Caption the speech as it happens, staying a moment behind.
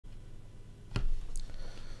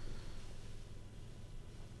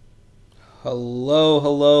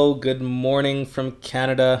Hello, good morning from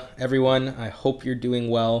Canada, everyone. I hope you're doing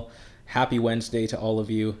well. Happy Wednesday to all of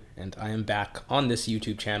you, and I am back on this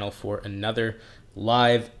YouTube channel for another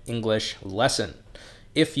live English lesson.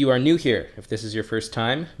 If you are new here, if this is your first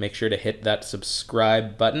time, make sure to hit that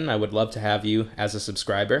subscribe button. I would love to have you as a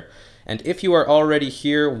subscriber. And if you are already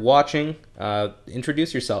here watching,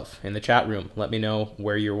 introduce yourself in the chat room. Let me know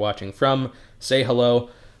where you're watching from. Say hello.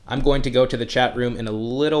 I'm going to go to the chat room in a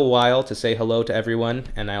little while to say hello to everyone,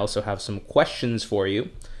 and I also have some questions for you,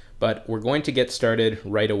 but we're going to get started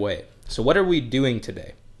right away. So what are we doing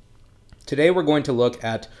today? Today we're going to look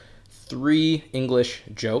at 3 English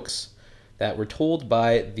jokes that were told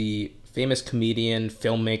by the famous comedian,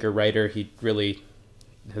 filmmaker, writer. He really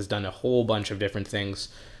has done a whole bunch of different things,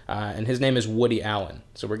 and his name is Woody Allen.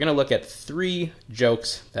 So we're going to look at 3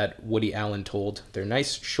 jokes that Woody Allen told. They're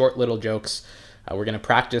nice, short little jokes. We're going to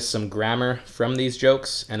practice some grammar from these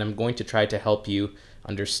jokes, and I'm going to try to help you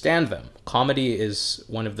understand them. Comedy is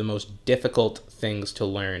one of the most difficult things to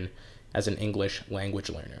learn as an English language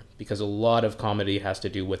learner, because a lot of comedy has to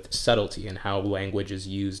do with subtlety and how language is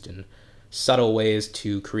used in subtle ways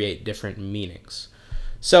to create different meanings.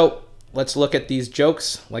 So let's look at these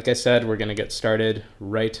jokes. Like I said, we're going to get started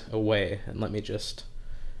right away. And let me just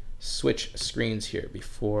switch screens here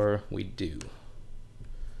before we do.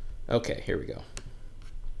 Okay, here we go.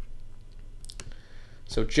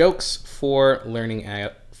 So jokes for learning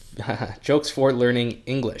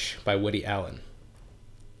English by Woody Allen.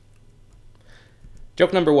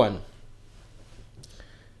 Joke number 1.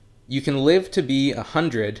 You can live to be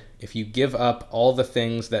 100 if you give up all the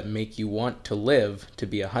things that make you want to live to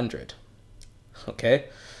be 100. Okay,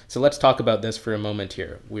 so let's talk about this for a moment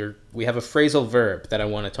here. We have a phrasal verb that I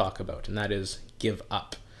want to talk about, and that is give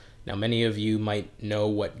up. Now, many of you might know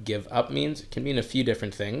what give up means. It can mean a few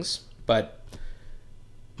different things, but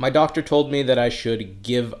my doctor told me that I should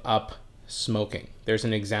give up smoking. There's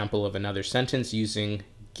an example of another sentence using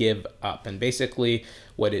give up, and basically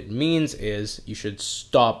what it means is you should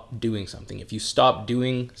stop doing something. If you stop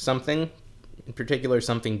doing something, in particular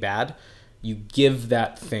something bad, you give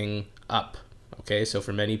that thing up. Okay, so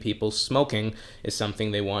for many people, smoking is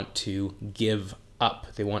something they want to give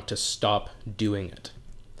up. They want to stop doing it.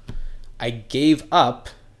 I gave up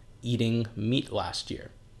eating meat last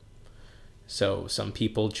year. So some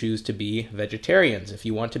people choose to be vegetarians. If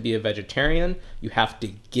you want to be a vegetarian, you have to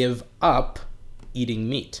give up eating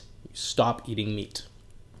meat. You stop eating meat.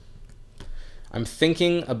 I'm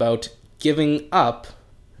thinking about giving up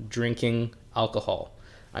drinking alcohol.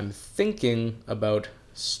 I'm thinking about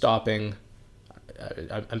stopping,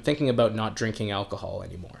 I'm thinking about not drinking alcohol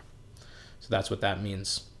anymore. So that's what that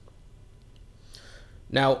means.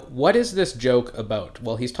 Now, what is this joke about?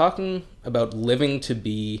 Well, he's talking about living to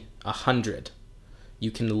be 100.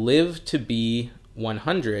 You can live to be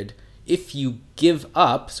 100 if you give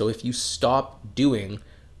up, so if you stop doing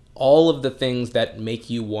all of the things that make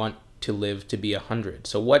you want to live to be 100.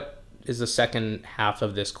 So what is the second half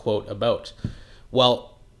of this quote about?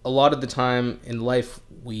 Well, a lot of the time in life,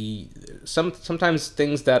 sometimes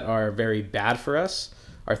things that are very bad for us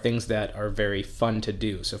are things that are very fun to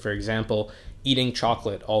do. So for example, eating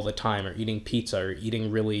chocolate all the time, or eating pizza, or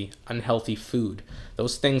eating really unhealthy food.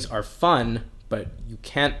 Those things are fun, but you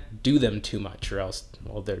can't do them too much, or else,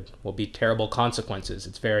 well, there will be terrible consequences.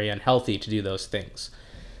 It's very unhealthy to do those things.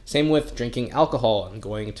 Same with drinking alcohol and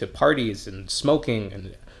going to parties and smoking,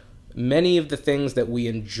 and many of the things that we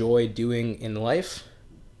enjoy doing in life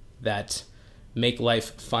that make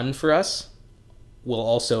life fun for us will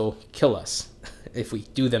also kill us if we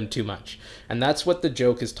do them too much. And that's what the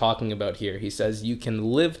joke is talking about here. He says you can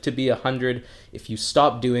live to be 100 if you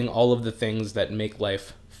stop doing all of the things that make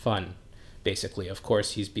life fun, basically. Of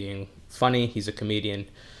course, he's being funny. He's a comedian,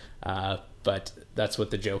 but that's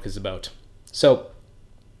what the joke is about. So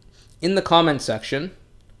in the comment section,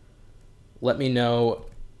 let me know,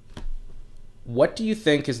 what do you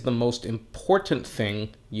think is the most important thing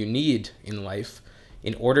you need in life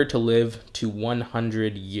in order to live to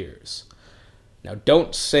 100 years? Now,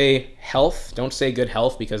 don't say health, don't say good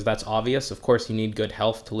health, because that's obvious. Of course, you need good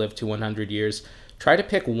health to live to 100 years. Try to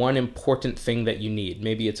pick one important thing that you need.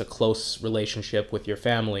 Maybe it's a close relationship with your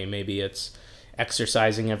family. Maybe it's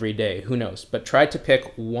exercising every day. Who knows? But try to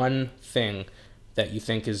pick one thing that you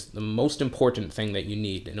think is the most important thing that you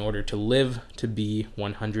need in order to live to be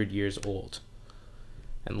 100 years old.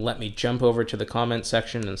 And let me jump over to the comment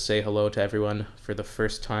section and say hello to everyone for the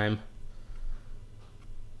first time.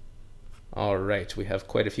 All right, we have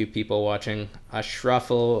quite a few people watching.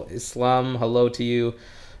 Ashraful Islam, hello to you.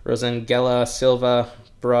 Rosangela Silva,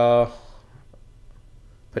 bra.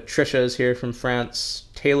 Patricia is here from France.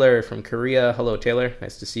 Taylor from Korea. Hello, Taylor.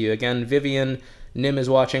 Nice to see you again. Vivian, Nim is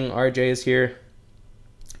watching. RJ is here.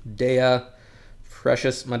 Dea,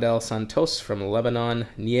 Precious Madel Santos from Lebanon.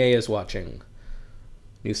 Nie is watching.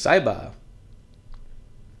 Nusaiba,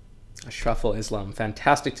 Ashraful Islam.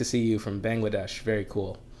 Fantastic to see you from Bangladesh. Very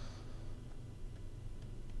cool.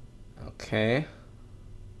 Okay.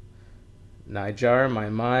 Nijar,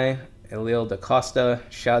 Mai, Elil da Costa,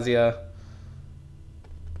 Shazia.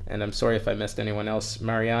 And I'm sorry if I missed anyone else.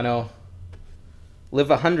 Mariano. Live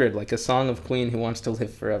 100, like a song of Queen who wants to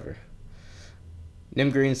live forever. Nim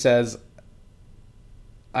Green says,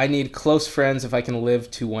 I need close friends if I can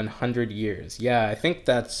live to 100 years. Yeah, I think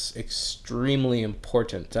that's extremely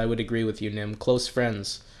important. I would agree with you, Nim. Close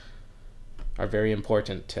friends are very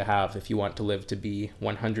important to have if you want to live to be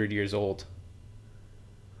 100 years old.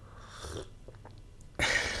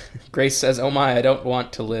 Grace says, oh my, I don't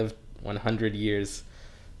want to live 100 years.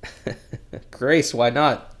 Grace, why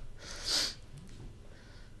not?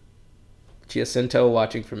 Giacinto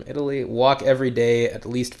watching from Italy. Walk every day at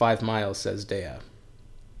least 5 miles, says Dea.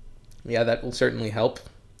 Yeah, that will certainly help.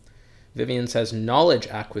 Vivian says knowledge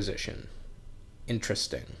acquisition.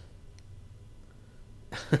 Interesting.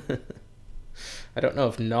 I don't know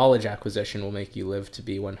if knowledge acquisition will make you live to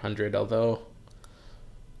be 100, although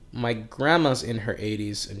my grandma's in her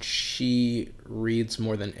 80s and she reads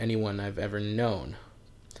more than anyone I've ever known.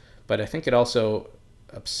 But I think it also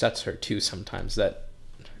upsets her too sometimes that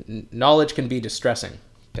knowledge can be distressing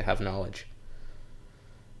to have knowledge.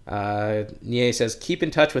 Nie says, keep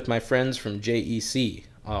in touch with my friends from JEC.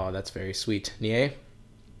 Oh, that's very sweet. Nie.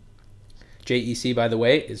 JEC, by the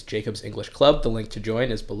way, is Jacob's English Club. The link to join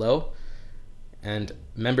is below. And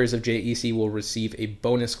members of JEC will receive a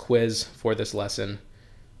bonus quiz for this lesson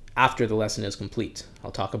after the lesson is complete.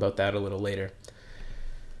 I'll talk about that a little later.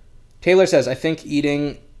 Taylor says, I think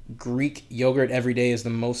eating Greek yogurt every day is the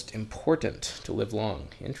most important to live long.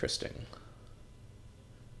 Interesting.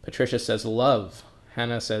 Patricia says, love.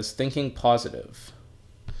 Hannah says, thinking positive.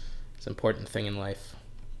 It's an important thing in life.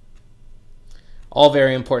 All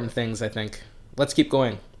very important things, I think. Let's keep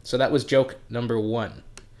going. So that was joke number 1.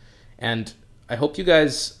 And I hope you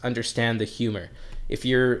guys understand the humor. If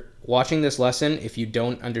you're watching this lesson, if you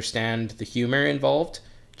don't understand the humor involved,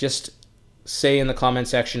 just say in the comment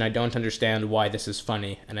section, I don't understand why this is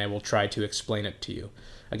funny, and I will try to explain it to you.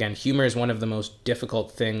 Again, humor is one of the most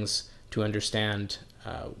difficult things to understand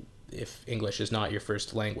if English is not your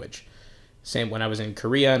first language. Same when I was in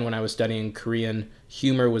Korea and when I was studying Korean,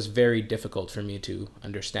 humor was very difficult for me to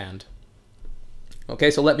understand. Okay,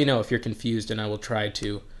 so let me know if you're confused and I will try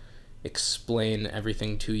to explain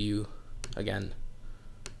everything to you again.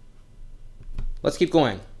 Let's keep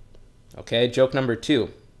going. Okay, joke number 2.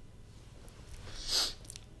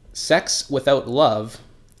 Sex without love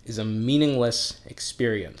is a meaningless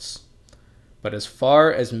experience. But as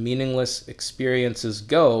far as meaningless experiences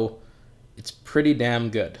go, it's pretty damn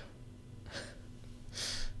good.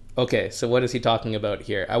 Okay, so what is he talking about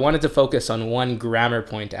here? I wanted to focus on one grammar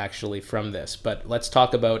point actually from this, but let's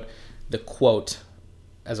talk about the quote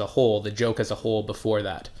as a whole, the joke as a whole before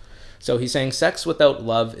that. So he's saying sex without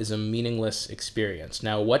love is a meaningless experience.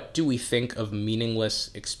 Now, what do we think of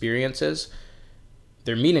meaningless experiences?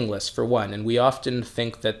 They're meaningless for one, and we often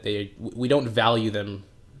think that we don't value them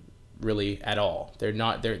really at all. They're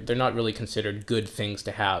not really considered good things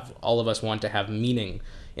to have. All of us want to have meaning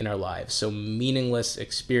in our lives. So meaningless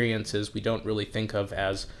experiences we don't really think of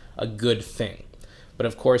as a good thing. But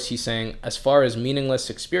of course he's saying as far as meaningless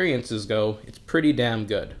experiences go, it's pretty damn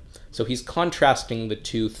good. So he's contrasting the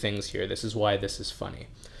two things here. This is why this is funny.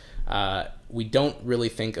 We don't really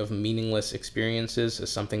think of meaningless experiences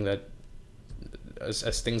as something that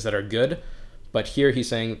as things that are good, but here he's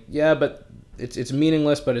saying, yeah, but it's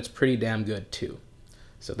meaningless, but it's pretty damn good too.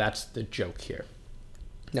 So that's the joke here.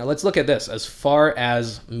 Now let's look at this as far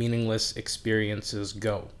as meaningless experiences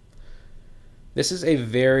go. This is a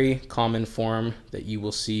very common form that you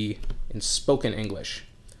will see in spoken English,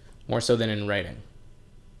 more so than in writing.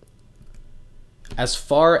 As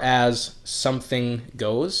far as something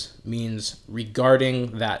goes means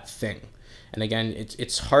regarding that thing. And again,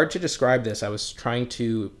 it's hard to describe this. I was trying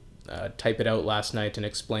to type it out last night and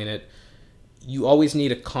explain it. You always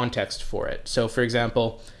need a context for it. So for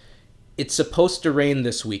example, it's supposed to rain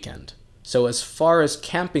this weekend. So as far as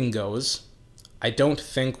camping goes, I don't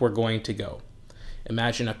think we're going to go.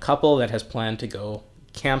 Imagine a couple that has planned to go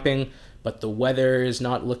camping, but the weather is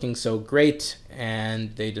not looking so great,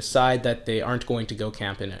 and they decide that they aren't going to go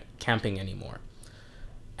camping anymore.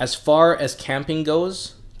 As far as camping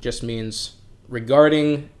goes, just means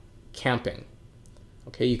regarding camping.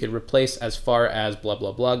 Okay, you could replace as far as blah,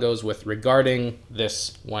 blah, blah goes with regarding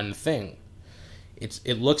this one thing.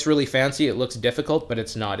 It looks really fancy, it looks difficult, but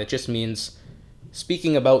it's not. It just means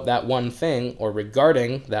speaking about that one thing or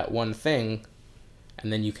regarding that one thing,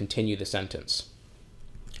 and then you continue the sentence.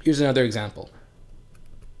 Here's another example.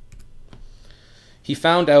 He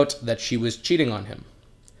found out that she was cheating on him.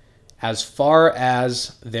 As far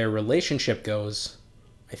as their relationship goes,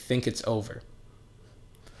 I think it's over.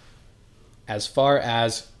 As far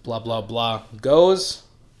as blah, blah, blah goes,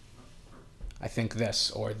 I think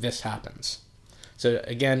this or this happens. So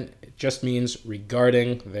again, it just means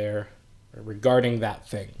regarding that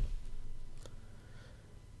thing.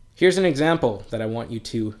 Here's an example that I want you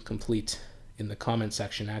to complete in the comment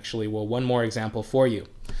section. Actually, well, one more example for you.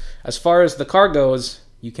 As far as the car goes,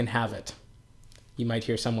 you can have it. You might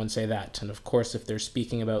hear someone say that. And of course, if they're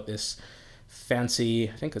speaking about this fancy,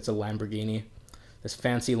 I think it's a Lamborghini, this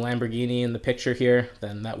fancy Lamborghini in the picture here,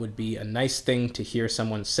 then that would be a nice thing to hear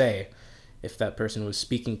someone say if that person was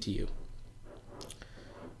speaking to you.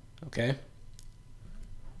 Okay?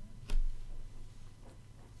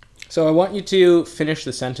 So I want you to finish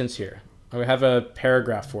the sentence here. I have a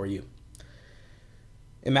paragraph for you.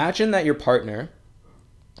 Imagine that your partner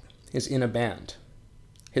is in a band.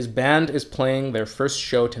 His band is playing their first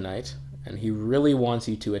show tonight, and he really wants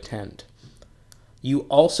you to attend. You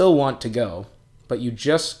also want to go, but you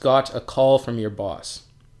just got a call from your boss.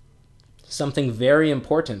 Something very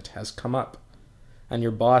important has come up, and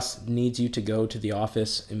your boss needs you to go to the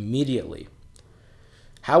office immediately.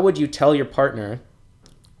 How would you tell your partner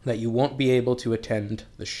that you won't be able to attend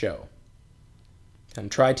the show? And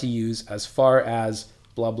try to use as far as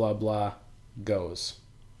blah, blah, blah goes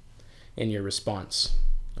in your response,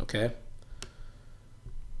 okay?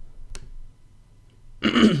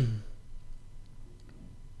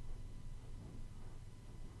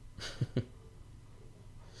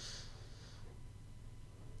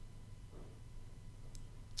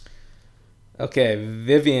 Okay,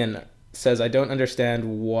 Vivian says, I don't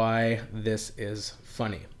understand why this is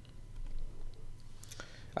funny.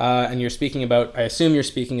 And you're speaking about, I assume you're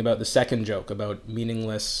speaking about the second joke about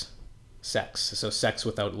meaningless sex, so sex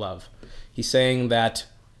without love. He's saying that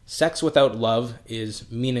sex without love is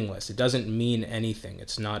meaningless. It doesn't mean anything.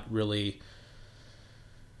 It's not really,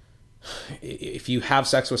 if you have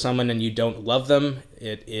sex with someone and you don't love them,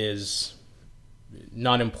 it is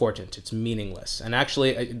not important. It's meaningless. And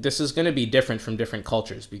actually, this is going to be different from different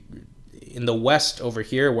cultures. In the West over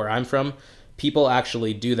here, where I'm from, people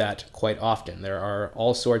actually do that quite often. There are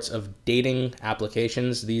all sorts of dating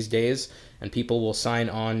applications these days, and people will sign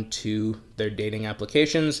on to their dating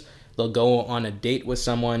applications. They'll go on a date with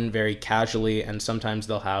someone very casually, and sometimes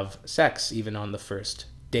they'll have sex even on the first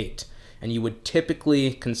date. And you would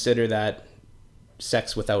typically consider that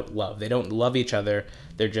sex without love. They don't love each other,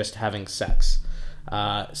 they're just having sex.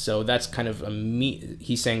 So that's kind of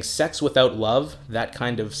he's saying sex without love, that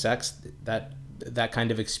kind of sex, that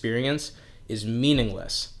kind of experience is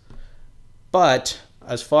meaningless. But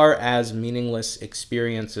as far as meaningless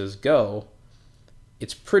experiences go,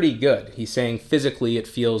 it's pretty good. He's saying physically it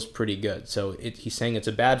feels pretty good. So he's saying it's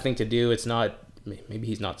a bad thing to do. It's not, maybe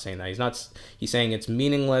he's not saying that. He's saying it's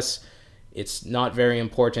meaningless. It's not very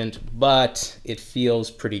important, but it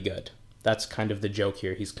feels pretty good. That's kind of the joke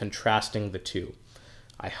here. He's contrasting the two.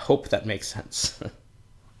 I hope that makes sense.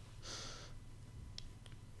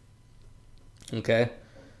 Okay.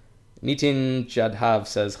 Nitin Jadhav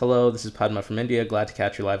says, hello, this is Padma from India. Glad to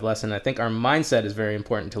catch your live lesson. I think our mindset is very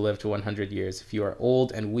important to live to 100 years. If you are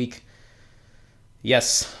old and weak,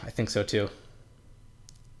 yes, I think so too.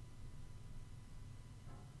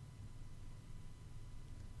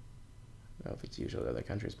 I don't know if it's usual in other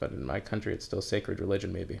countries, but in my country, it's still sacred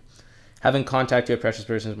religion, maybe. Having contact to a precious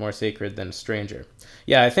person is more sacred than a stranger.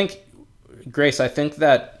 Yeah, I think, Grace, I think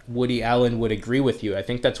that Woody Allen would agree with you. I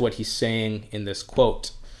think that's what he's saying in this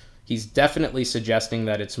quote. He's definitely suggesting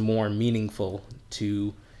that it's more meaningful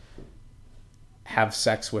to have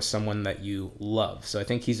sex with someone that you love. So I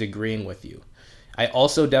think he's agreeing with you. I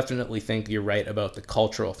also definitely think you're right about the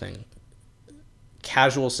cultural thing.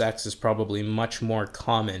 Casual sex is probably much more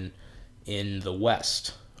common in the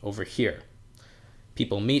West over here.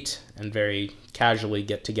 People meet and very casually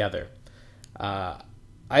get together.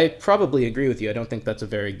 I probably agree with you. I don't think that's a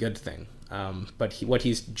very good thing. But what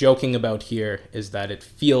he's joking about here is that it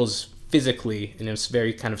feels physically, in a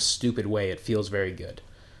very kind of stupid way, it feels very good.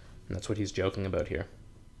 And that's what he's joking about here.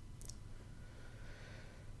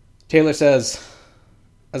 Taylor says,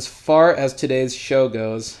 as far as today's show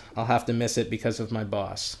goes, I'll have to miss it because of my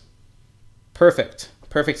boss. Perfect.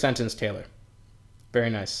 Perfect sentence, Taylor. Very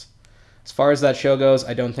nice. As far as that show goes,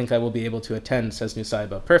 I don't think I will be able to attend, says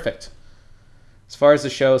Nusaiba. Perfect. As far as the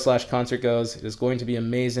show/concert goes, it is going to be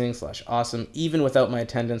amazing/awesome. Even without my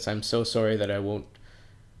attendance, I'm so sorry that I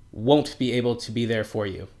won't be able to be there for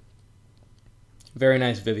you. Very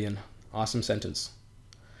nice, Vivian. Awesome sentence.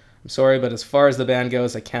 I'm sorry, but as far as the band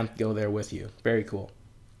goes, I can't go there with you. Very cool.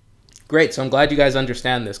 Great, so I'm glad you guys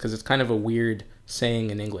understand this, because it's kind of a weird saying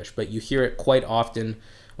in English, but you hear it quite often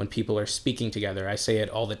when people are speaking together. I say it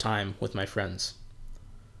all the time with my friends.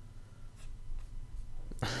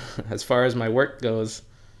 As far as my work goes,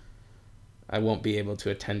 I won't be able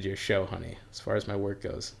to attend your show, honey. As far as my work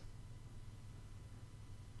goes.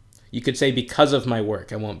 You could say, because of my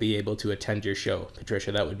work, I won't be able to attend your show.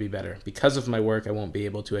 Patricia, that would be better. Because of my work, I won't be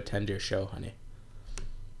able to attend your show, honey.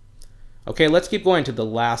 Okay, let's keep going to the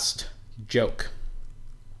last joke.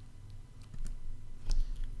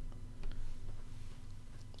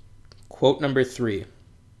 Quote number 3.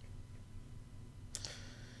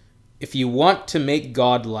 If you want to make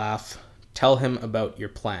God laugh, tell him about your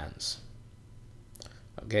plans.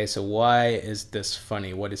 Okay, so why is this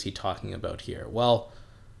funny? What is he talking about here? Well,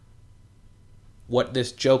 what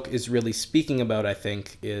this joke is really speaking about, I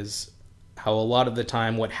think, is how a lot of the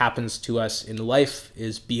time what happens to us in life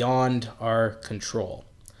is beyond our control.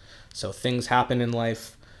 So things happen in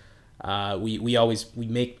life. We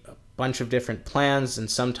make a bunch of different plans, and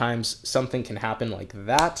sometimes something can happen like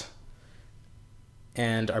that,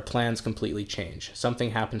 and our plans completely change.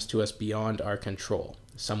 Something happens to us beyond our control.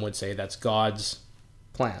 Some would say that's God's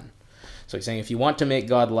plan. So he's saying, if you want to make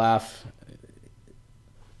God laugh,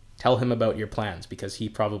 tell him about your plans, because he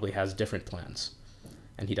probably has different plans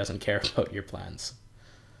and he doesn't care about your plans.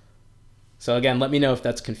 So again, let me know if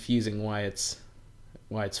that's confusing, why it's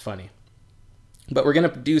funny. But we're going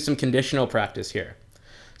to do some conditional practice here.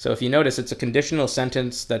 So if you notice, it's a conditional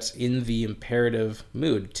sentence that's in the imperative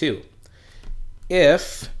mood too.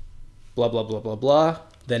 If blah, blah, blah, blah, blah,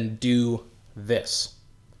 then do this.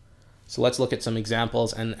 So let's look at some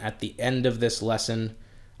examples. And at the end of this lesson,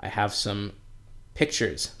 I have some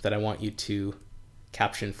pictures that I want you to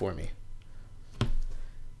caption for me.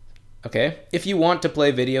 Okay, if you want to play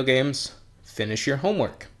video games, finish your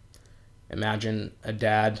homework. Imagine a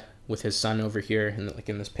dad with his son over here, like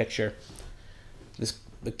in this picture.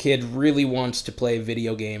 The kid really wants to play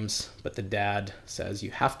video games, but the dad says,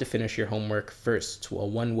 you have to finish your homework first. Well,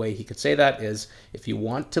 one way he could say that is, if you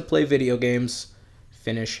want to play video games,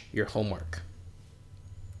 finish your homework.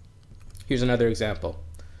 Here's another example.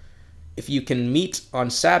 If you can meet on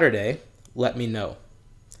Saturday, let me know.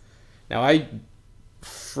 Now, I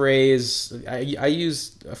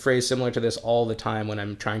use a phrase similar to this all the time when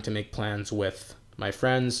I'm trying to make plans with my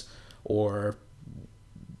friends, or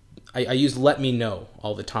I use let me know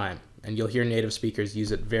all the time, and you'll hear native speakers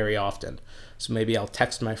use it very often. So maybe I'll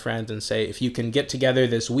text my friend and say, if you can get together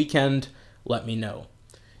this weekend, let me know.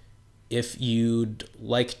 If you'd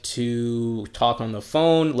like to talk on the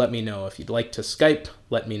phone, let me know. If you'd like to Skype,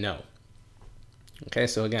 let me know. Okay,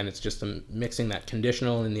 so again, it's just mixing that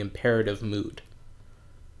conditional and the imperative mood.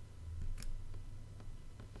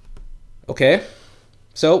 Okay,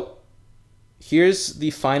 so here's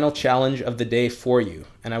the final challenge of the day for you.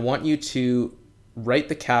 And I want you to write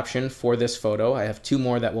the caption for this photo. I have 2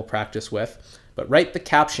 more that we'll practice with. But write the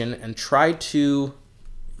caption and try to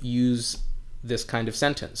use this kind of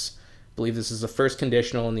sentence. I believe this is the first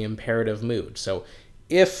conditional in the imperative mood. So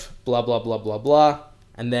if blah, blah, blah, blah, blah,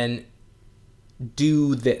 and then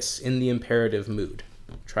do this in the imperative mood.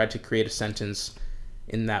 Try to create a sentence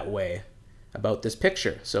in that way about this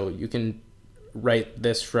picture. So you can write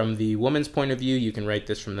this from the woman's point of view, you can write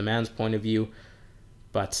this from the man's point of view,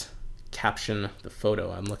 but caption the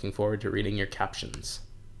photo. I'm looking forward to reading your captions.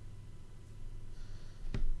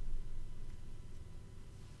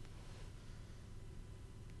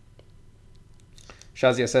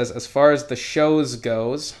 Shazia says, as far as the shows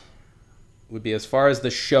goes, would be as far as the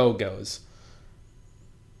show goes.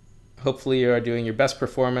 Hopefully you are doing your best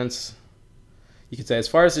performance. You could say, as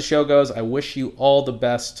far as the show goes, I wish you all the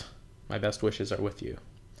best. My best wishes are with you.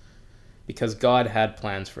 Because God had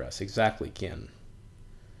plans for us. Exactly, Kian.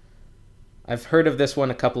 I've heard of this one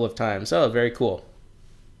a couple of times. Oh, very cool.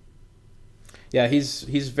 Yeah, he's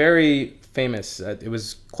very famous. It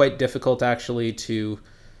was quite difficult, actually, to...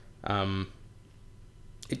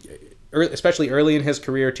 especially early in his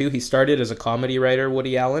career, too. He started as a comedy writer,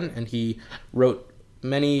 Woody Allen, and he wrote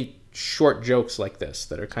many short jokes like this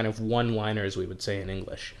that are kind of one-liners, we would say in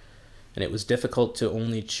English. And it was difficult to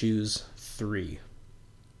only choose 3.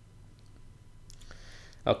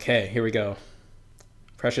 Okay, here we go.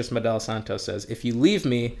 Precious Medel Santos says, if you leave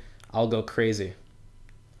me, I'll go crazy.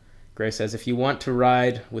 Grace says, if you want to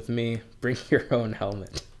ride with me, bring your own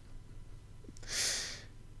helmet.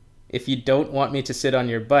 If you don't want me to sit on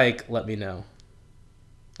your bike, let me know.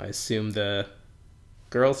 I assume the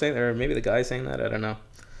girl saying, or maybe the guy saying that, I don't know.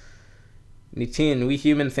 Nitin, we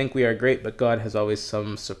humans think we are great, but God has always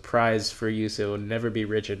some surprise for you, so never be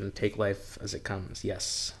rigid and take life as it comes.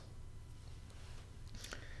 Yes.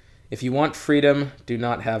 If you want freedom, do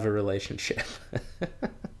not have a relationship.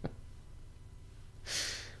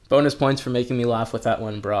 Bonus points for making me laugh with that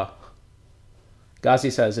one, brah. Ghazi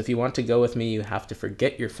says, if you want to go with me, you have to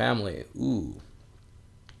forget your family. Ooh.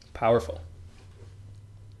 Powerful.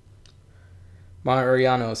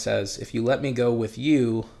 Mariano says, if you let me go with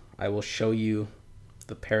you, I will show you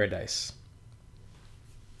the paradise.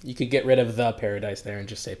 You could get rid of the paradise there and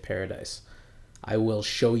just say paradise. I will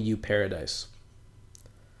show you paradise.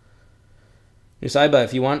 Nusaiba,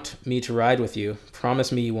 if you want me to ride with you,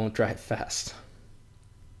 promise me you won't drive fast.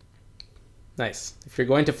 Nice. If you're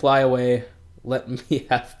going to fly away, let me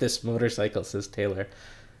have this motorcycle, says Taylor.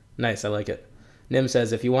 Nice, I like it. Nim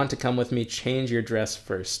says, if you want to come with me, change your dress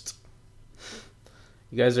first.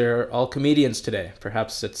 You guys are all comedians today.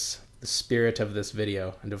 Perhaps it's the spirit of this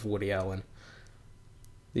video and of Woody Allen.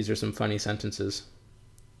 These are some funny sentences.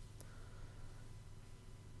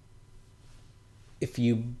 If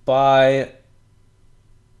you buy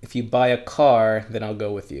a car, then I'll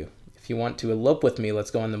go with you. If you want to elope with me,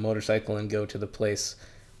 let's go on the motorcycle and go to the place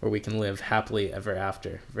where we can live happily ever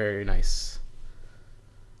after. Very nice.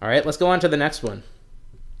 All right, let's go on to the next one.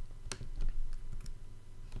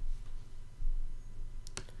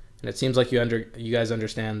 And it seems like you guys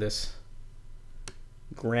understand this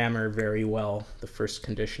grammar very well, the first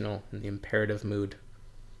conditional and the imperative mood.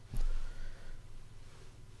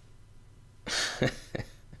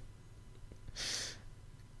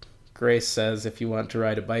 Grace says, if you want to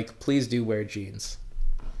ride a bike, please do wear jeans.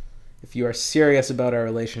 If you are serious about our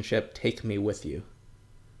relationship, take me with you.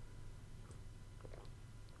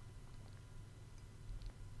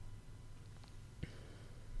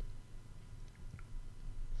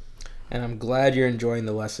 And I'm glad you're enjoying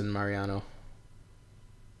the lesson, Mariano.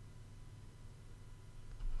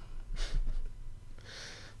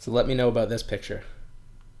 So let me know about this picture.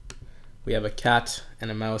 We have a cat and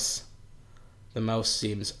a mouse. The mouse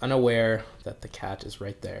seems unaware that the cat is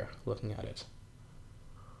right there looking at it.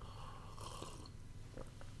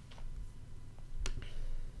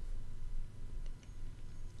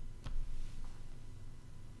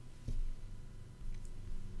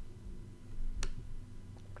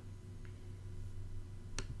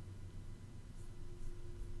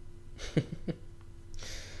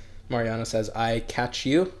 Mariana says, I catch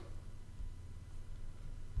you.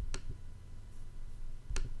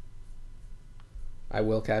 I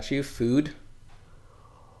will catch you. Food.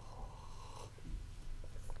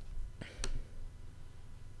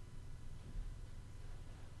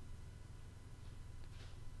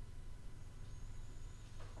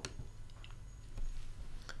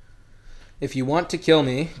 If you want to kill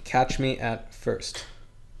me, catch me at first.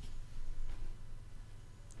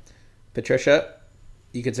 Patricia,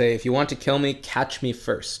 you could say, if you want to kill me, catch me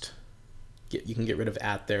first. You can get rid of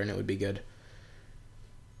at there and it would be good.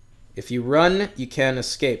 If you run, you can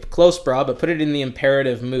escape. Close, brah, but put it in the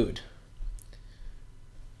imperative mood.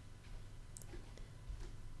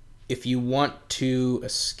 If you want to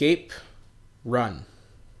escape, run.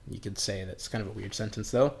 You could say that's kind of a weird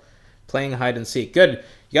sentence, though. Playing hide and seek. Good.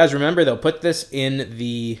 You guys remember, though, put this in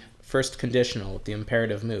the first conditional with the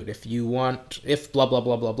imperative mood. If you want, if blah, blah,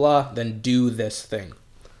 blah, blah, blah, then do this thing.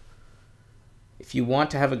 If you want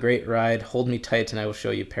to have a great ride, hold me tight and I will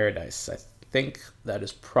show you paradise. I think that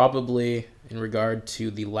is probably in regard to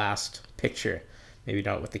the last picture. Maybe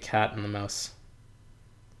not with the cat and the mouse.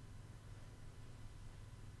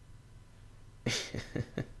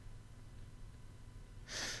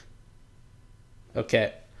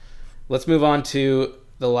 Okay, let's move on to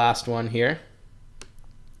the last one here.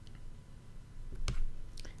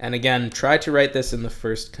 And again, try to write this in the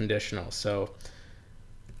first conditional. So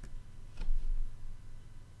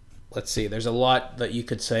let's see, there's a lot that you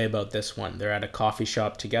could say about this one. They're at a coffee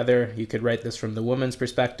shop together. You could write this from the woman's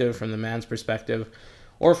perspective, from the man's perspective,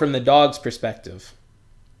 or from the dog's perspective.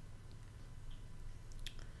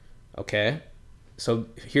 Okay, so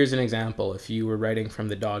here's an example. If you were writing from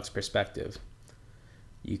the dog's perspective,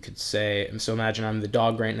 you could say, so imagine I'm the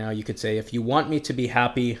dog right now. You could say, if you want me to be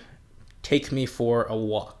happy, take me for a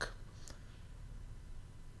walk.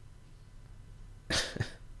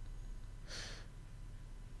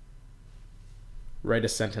 Write a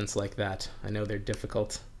sentence like that. I know they're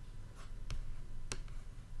difficult.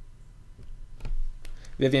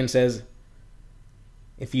 Vivian says,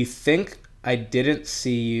 If you think I didn't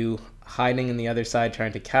see you hiding in the other side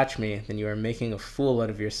trying to catch me, then you are making a fool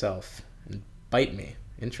out of yourself and bite me.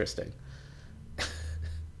 Interesting.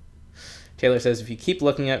 Taylor says, if you keep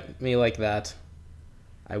looking at me like that,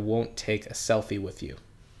 I won't take a selfie with you.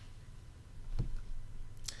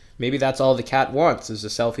 Maybe that's all the cat wants, is a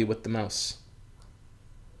selfie with the mouse.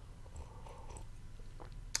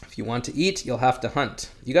 If you want to eat, you'll have to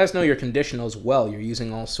hunt. You guys know your conditionals well. You're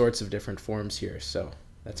using all sorts of different forms here, so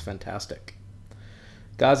that's fantastic.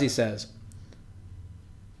 Ghazi says,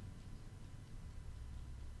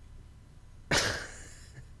 if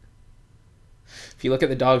you look at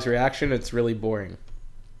the dog's reaction, it's really boring.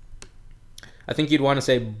 I think you'd want to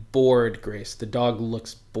say bored, Grace. The dog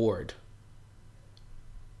looks bored.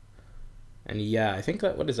 And yeah, I think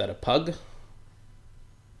that, what is that, a pug? I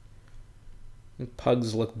think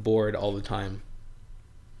pugs look bored all the time.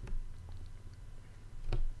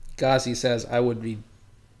 Ghazi says, I would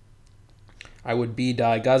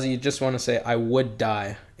die. Ghazi, you just want to say, I would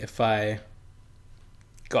die if I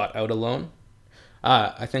got out alone.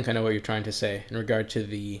 I think I know what you're trying to say in regard to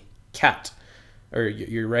the cat. Or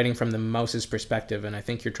you're writing from the mouse's perspective, and I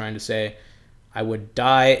think you're trying to say, I would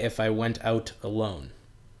die if I went out alone.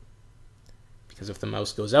 Because if the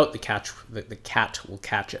mouse goes out, the cat will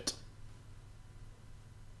catch it.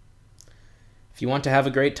 If you want to have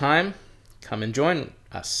a great time, come and join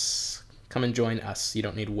us. Come and join us. You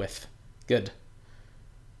don't need with. Good.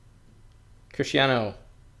 Cristiano.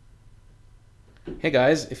 Hey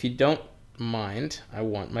guys, if you don't mind, I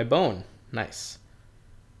want my bone. Nice.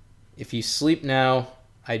 If you sleep now,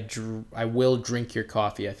 I will drink your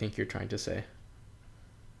coffee, I think you're trying to say.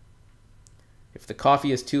 If the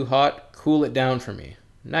coffee is too hot, cool it down for me.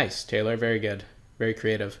 Nice, Taylor. Very good. Very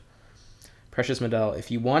creative. Precious Medell. If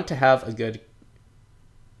you want to have a good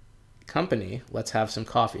company, let's have some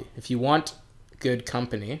coffee. If you want good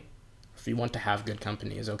company, if you want to have good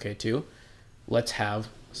company is okay too, let's have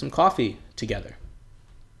some coffee together.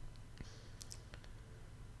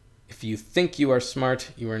 If you think you are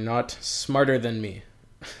smart, you are not smarter than me.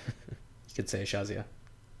 You could say, Shazia.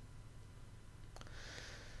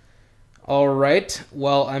 All right.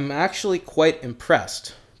 Well, I'm actually quite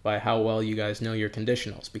impressed by how well you guys know your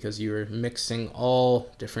conditionals, because you're mixing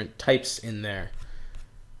all different types in there,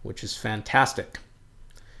 which is fantastic.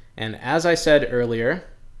 And as I said earlier,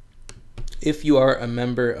 if you are a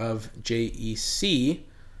member of JEC,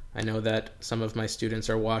 I know that some of my students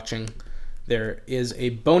are watching, there is a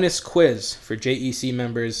bonus quiz for JEC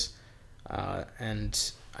members,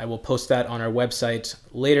 and I will post that on our website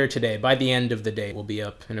later today. By the end of the day, it will be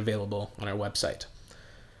up and available on our website.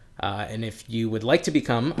 And if you would like to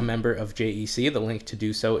become a member of JEC, the link to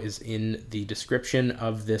do so is in the description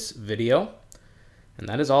of this video. And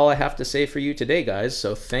that is all I have to say for you today, guys.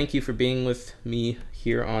 So thank you for being with me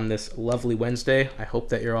here on this lovely Wednesday. I hope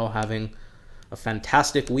that you're all having a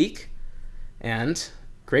fantastic week and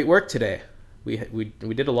great work today. We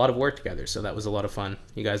did a lot of work together, so that was a lot of fun.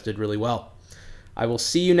 You guys did really well. I will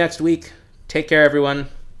see you next week. Take care, everyone.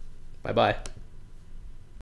 Bye-bye.